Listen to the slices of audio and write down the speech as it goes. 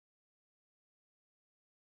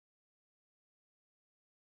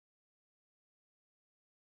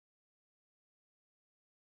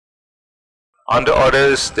Under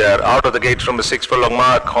orders, they are out of the gate from the 6 furlong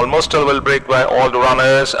mark. Almost still will break by all the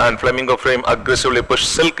runners, and Flamingo Frame aggressively push.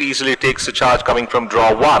 Silk easily takes the charge coming from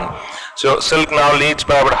draw 1. So Silk now leads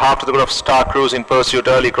by about half to the good of Star Cruise in pursuit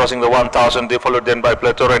early, crossing the 1000. They followed then by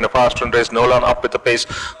Plethora in a fast run race. Nolan up with the pace.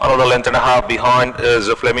 Another length and a half behind is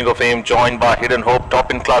Flamingo Fame, joined by Hidden Hope.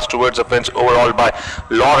 Top in class towards the fence overall by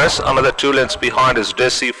Loris. Another 2 lengths behind is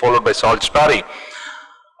Desi, followed by Salisbury.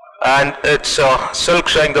 And it's Silk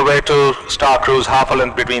showing the way to Star Cruise, half a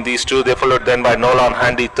length between these two. They followed then by Nolan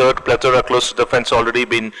Handy third. Plethora close to the fence, already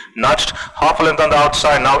been nudged. Half a length on the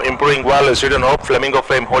outside, now improving well is Hidden Hope. Flamingo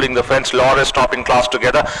Flame holding the fence. Loris top in class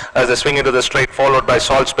together as they swing into the straight, followed by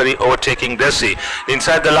Salisbury overtaking Desi.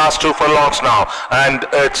 Inside the last 2 furlongs now, and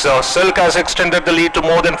it's Silk has extended the lead to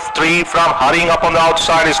more than 3 from hurrying up on the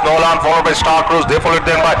outside is Nolan, followed by Star Cruise. They followed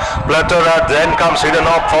then by Plethora. Then comes Hidden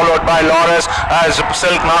Hope, followed by Loris as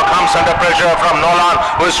Silk now comes under pressure from Nolan,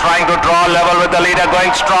 who is trying to draw level with the leader,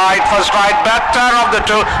 going stride for stride. Better of the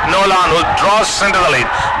two, Nolan, who draws into the lead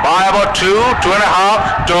by about 2.5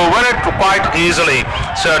 to win it quite easily.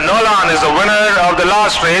 So Nolan is the winner of the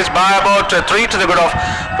last race by about 3 to the good of.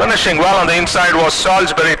 Finishing well on the inside was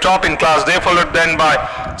Salisbury, top in class. They followed then by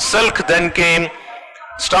Silk, then came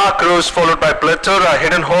Star Cruise, followed by Plethora,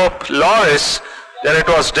 Hidden Hope, Loris, then it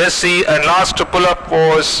was Desi, and last to pull up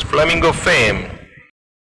was Flamingo Fame.